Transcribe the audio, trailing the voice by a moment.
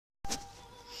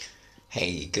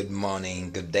Hey, good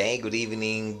morning, good day, good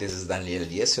evening. This is Daniel.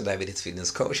 Yes, your diabetes fitness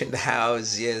coach in the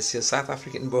house. Yes, your South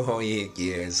African boy.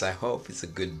 Yes, I hope it's a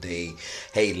good day.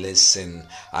 Hey, listen,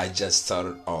 I just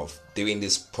started off doing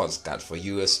this podcast for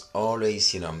you as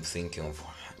always. I'm thinking of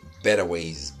better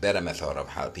ways, better method of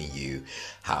helping you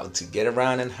how to get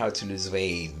around and how to lose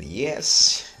weight.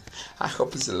 Yes. I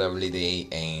hope it's a lovely day.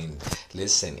 And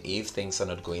listen, if things are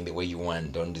not going the way you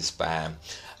want, don't despair.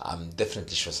 I'm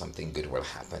definitely sure something good will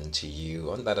happen to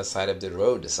you on the other side of the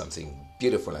road. There's something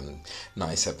beautiful and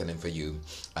nice happening for you.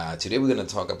 Today we're going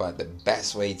to talk about the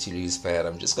best way to lose fat.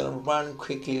 I'm just going to run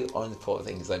quickly on four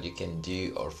things that you can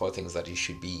do, or four things that you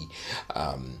should be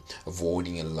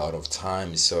avoiding a lot of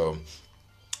times. So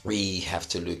we have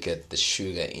to look at the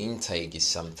sugar intake. Is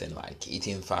something like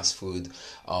eating fast food,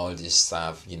 all this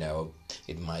stuff.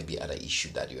 It might be other issue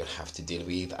that you'll have to deal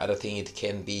with. Other thing, it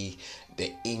can be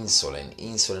the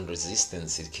insulin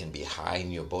resistance. It can be high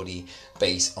in your body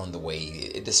based on the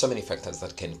way. There's so many factors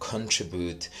that can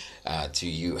contribute to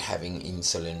you having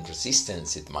insulin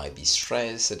resistance. It might be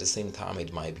stress. At the same time,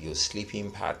 it might be your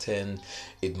sleeping pattern.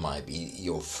 It might be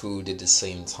your food at the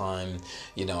same time.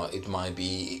 It might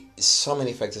be so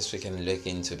many factors we can look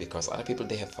into, because other people,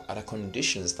 they have other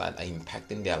conditions that are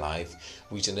impacting their life,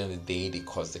 which at the end of the day, they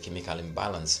cause the chemical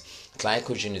imbalance.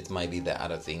 Glycogen, it might be the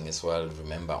other thing as well.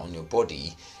 Remember, on your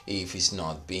body, if it's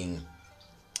not being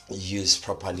used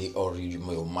properly, or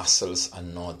your muscles are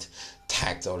not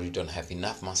tagged, or you don't have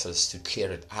enough muscles to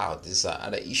clear it out, this is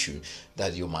another issue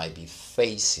that you might be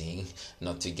facing,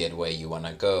 not to get where you want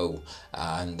to go.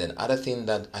 And then other thing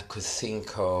that I could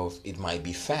think of, it might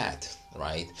be fat,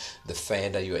 right? The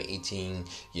fat that you are eating,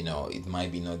 it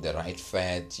might be not the right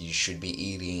fat you should be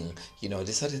eating.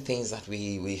 These are the things that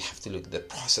we have to look at. The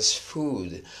processed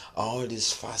food, all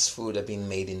this fast food that been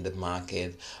made in the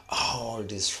market, all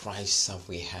this fried stuff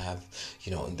we have,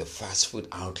 in the fast food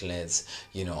outlets,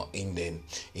 in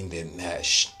the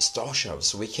store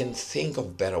shops. We can think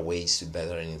of better ways to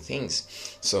bettering things.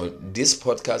 So this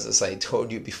podcast, as I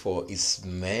told you before, is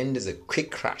meant as a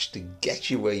quick crash to get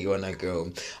you where you want to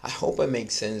go. I hope it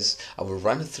makes sense. I will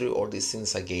run through all these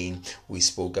things again. We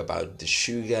spoke about the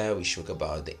sugar, we spoke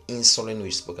about the insulin,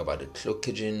 we spoke about the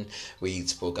glycogen, we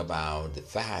spoke about the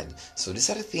fat. So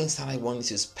these are the things that I want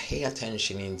you to pay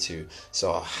attention into.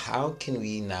 So how can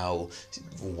we now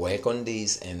work on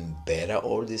this and better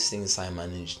all these things I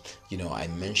managed? I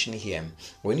mentioned here,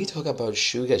 when you talk about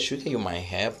sugar, you might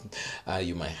have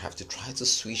to try to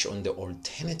switch on the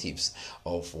alternatives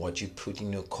of what you put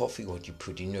in your coffee, what you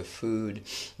put in your food.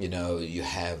 You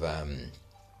have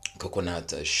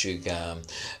coconut sugar,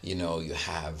 you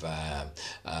have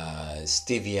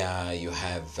stevia, you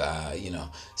have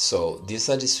so these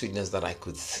are the sweeteners that I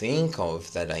could think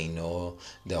of that I know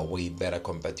they're way better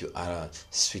compared to other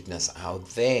sweeteners out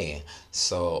there.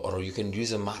 So, or you can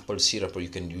use a maple syrup, or you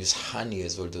can use honey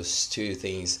as well. Those two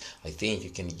things, I think you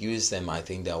can use them. I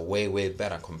think they're way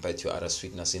better compared to other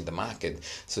sweeteners in the market.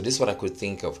 So this is what I could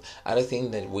think of. Other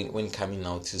thing that when coming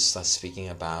out to start speaking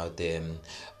about the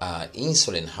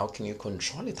insulin, how can you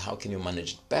control it? How can you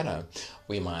manage it better?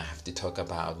 We might have to talk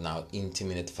about now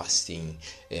intermittent fasting,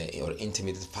 or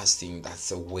intermittent fasting. That's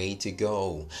the way to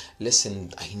go.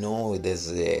 Listen, I know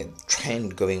there's a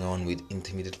trend going on with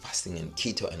intermittent fasting and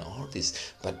keto and all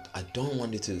this, but I don't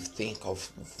want you to think of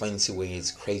fancy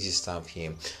ways, crazy stuff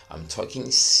here. I'm talking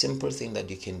simple thing that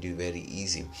you can do very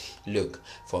easy. Look,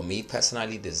 for me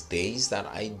personally, there's days that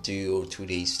I do, or 2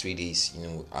 days, 3 days,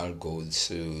 I'll go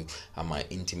to my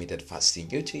intermittent fasting.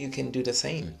 You too, you can do the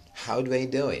same. How do I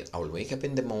do it? I will wake up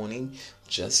in the morning,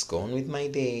 just go on with my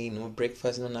day, no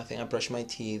breakfast, no nothing. I brush my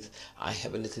teeth. I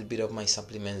have a little bit of my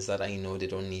supplements that I know they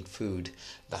don't need food.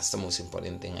 That's the most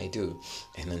important thing I do.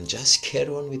 And then just carry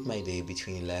on with my day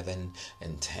between 11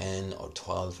 and 10 or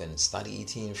 12 and start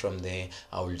eating from there.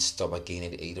 I will stop again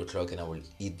at 8 o'clock and I will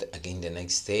eat again the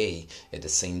next day at the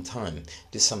same time.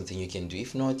 This is something you can do.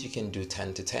 If not, you can do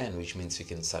 10 to 10, which means you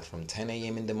can start from 10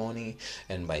 a.m. in the morning,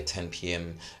 and by 10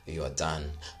 p.m. you are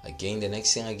done. Again, the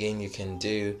next thing you can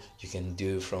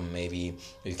do from, maybe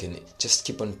you can just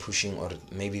keep on pushing, or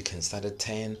maybe you can start at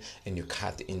 10 and you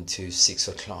cut into 6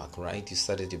 o'clock, right? You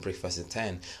started your breakfast at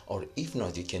 10, or if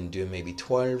not, you can do maybe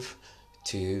 12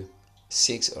 to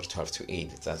 6 or 12 to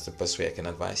 8. That's the best way I can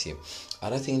advise you.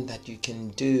 Other thing that you can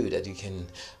do, that you can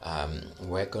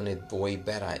work on it way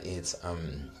better, is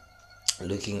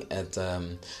looking at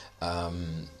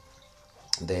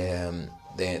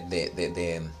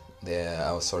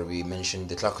we mentioned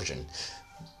the glycogen.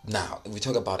 Now, if we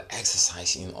talk about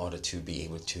exercise in order to be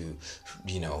able to,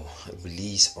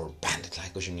 release or burn the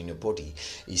glycogen in your body,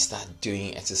 you start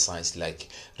doing exercise like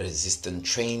resistance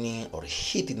training or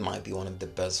HIIT. It might be one of the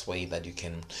best way that you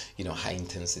can, high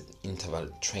intensity interval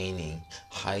training,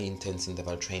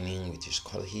 which is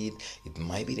called HIIT. It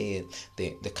might be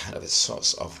the kind of a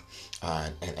source of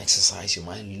an exercise you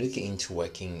might look into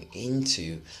working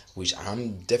into, which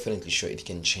I'm definitely sure it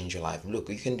can change your life. Look,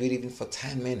 you can do it even for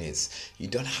 10 minutes. You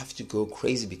don't have to go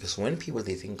crazy, because when people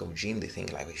they think of gym, they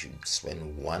think like we should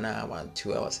spend 1 hour,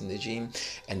 2 hours in the gym.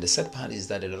 And the sad part is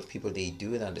that a lot of people they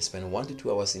do that, they spend 1 to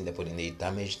 2 hours in the body and they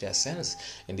damage their cells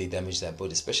and they damage their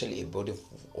body, especially a body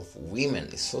of women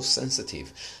is so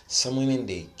sensitive. Some women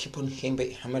they keep on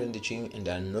hammering the gym and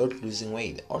they are not losing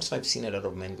weight. Also, I've seen a lot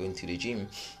of men going to the gym,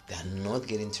 they are not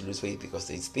getting to lose weight because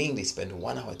they think they spend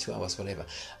 1 hour, 2 hours, whatever.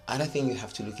 Other thing you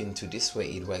have to look into, this way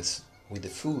it works with the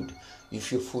food. If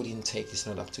your food intake is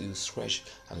not up to scratch,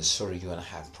 I'm sorry, you're gonna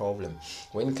have problem.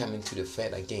 When coming to the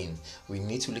fat again, we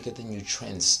need to look at the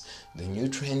nutrients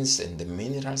and the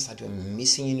minerals that you're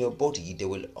missing in your body. They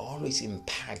will always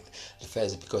impact the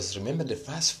fats, because remember, the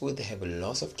fast food, they have a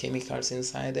lot of chemicals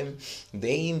inside them.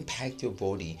 They impact your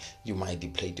body. You might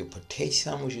deplete your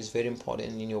potassium, which is very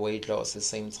important in your weight loss. At the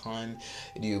same time,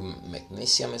 your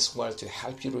magnesium as well to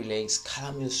help you relax,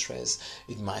 calm your stress.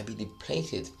 It might be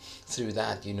depleted through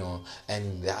that,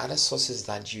 and the other sources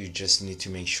that you just need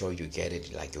to make sure you get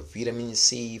it, like your vitamin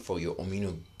C for your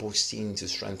amino boosting to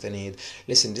strengthen it.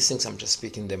 Listen, these things I'm just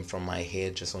speaking them from my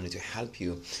head, just wanted to help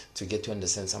you to get to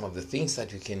understand some of the things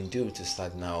that you can do to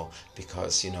start now,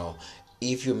 because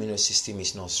if your immune system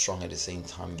is not strong at the same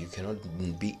time, you cannot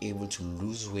be able to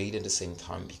lose weight at the same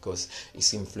time, because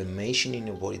it's inflammation in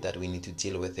your body that we need to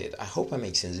deal with it. I hope I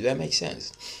make sense. Do I make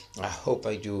sense? I hope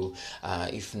I do.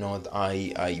 If not,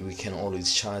 we can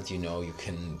always chat. You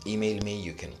can email me,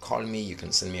 you can call me, you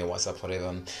can send me a WhatsApp,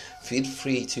 whatever. Feel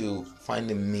free to find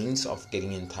the means of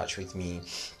getting in touch with me.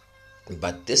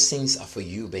 But these things are for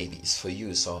you, baby. It's for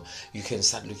you. So you can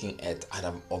start looking at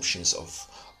other options of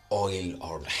oil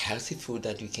or healthy food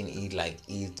that you can eat, like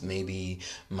eat maybe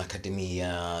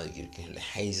macadamia, you can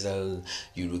hazel,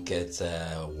 you look at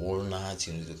walnuts,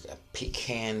 you look at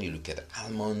pecan, you look at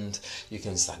almond. You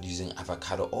can start using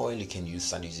avocado oil, you can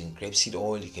start using grapeseed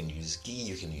oil, you can use ghee,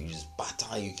 you can use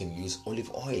butter, you can use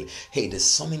olive oil. Hey, there's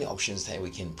so many options that we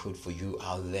can put for you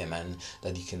out there, man,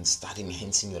 that you can start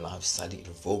enhancing your life, start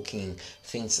evoking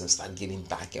things and start getting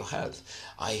back your health.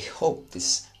 I hope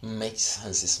this makes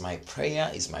sense. It's my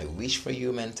prayer, it's my wish for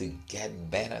you, man, to get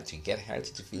better, to get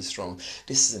healthy, to feel strong.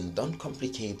 Don't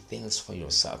complicate things for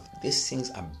yourself. These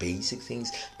things are basic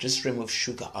things. Just remove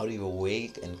sugar out of your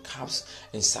weight and carbs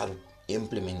and start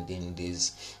implementing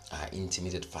this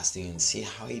intermittent fasting and see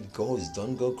how it goes.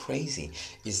 Don't go crazy.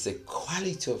 It's the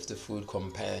quality of the food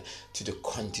compared to the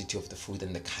quantity of the food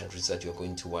and the calories that you're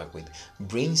going to work with.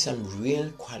 Bring some real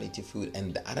quality food.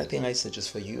 And the other thing I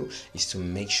suggest for you is to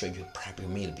make sure you prep your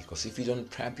meal, because if you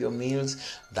don't prep your meals,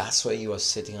 that's why you are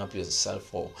setting up yourself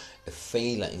for a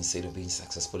failure instead of being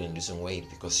successful in losing weight,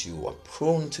 because you are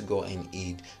prone to go and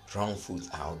eat wrong food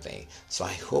out there. So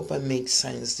I hope I make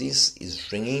sense. This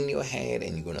is ringing in your head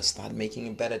and you're going to start making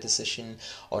a better decision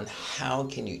on how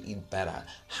can you eat better,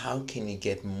 how can you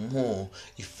get more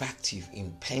effective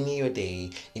in planning your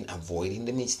day, in avoiding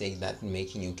the mistake that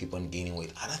making you keep on gaining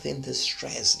weight, other than the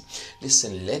stress.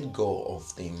 Listen, let go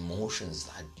of the emotions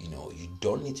that you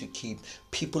don't need to keep.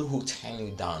 People who tear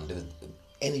you down, the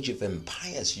energy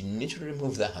vampires, you need to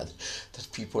remove that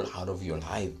people out of your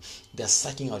life. They're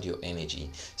sucking out your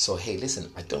energy. So hey,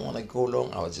 listen, I don't want to go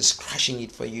long. I was just crashing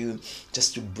it for you,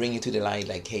 just to bring it to the light,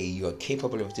 like, hey, you are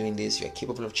capable of doing this, you are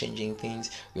capable of changing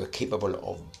things, you are capable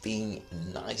of being a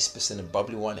nice person, a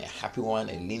bubbly one, a happy one,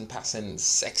 a lean person,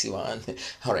 sexy one,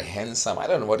 or a handsome, I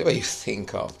don't know, whatever you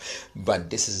think of. But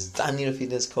this is Daniel,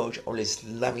 fitness coach, always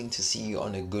loving to see you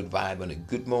on a good vibe, on a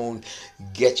good mode,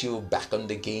 get you back on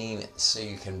the game so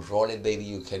you can roll it, baby.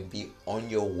 You can be on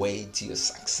your way to your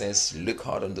success. Look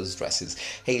hard on those dresses.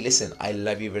 Hey, listen, I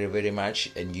love you very, very much,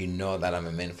 and you know that I'm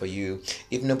a man for you.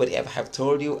 If nobody ever have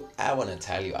told you, I want to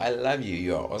tell you, I love you.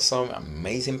 You're awesome,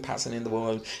 amazing person in the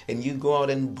world, and you go out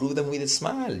and brew them with a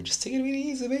smile. Just take it really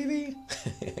easy, baby.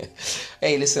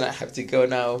 Hey, listen, I have to go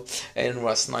now, and it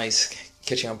was nice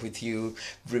catching up with you.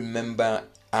 Remember,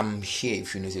 I'm here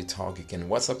if you need to talk. You can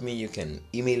WhatsApp me, you can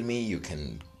email me, you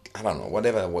can, I don't know,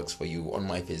 whatever works for you on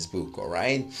my Facebook, all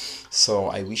right? So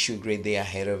I wish you a great day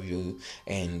ahead of you,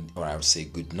 or I would say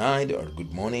good night or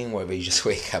good morning, wherever you just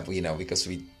wake up, because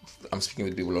we I'm speaking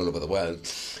with people all over the world.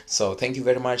 So thank you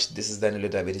very much. This is Daniel,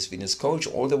 diabetes fitness coach,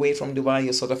 all the way from Dubai,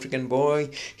 your South African boy.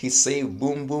 He say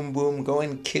boom, boom, boom, go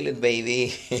and kill it,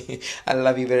 baby. I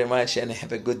love you very much and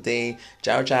have a good day.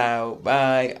 Ciao, ciao.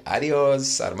 Bye.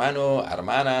 Adios, hermano,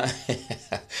 hermana.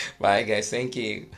 Bye, guys. Thank you.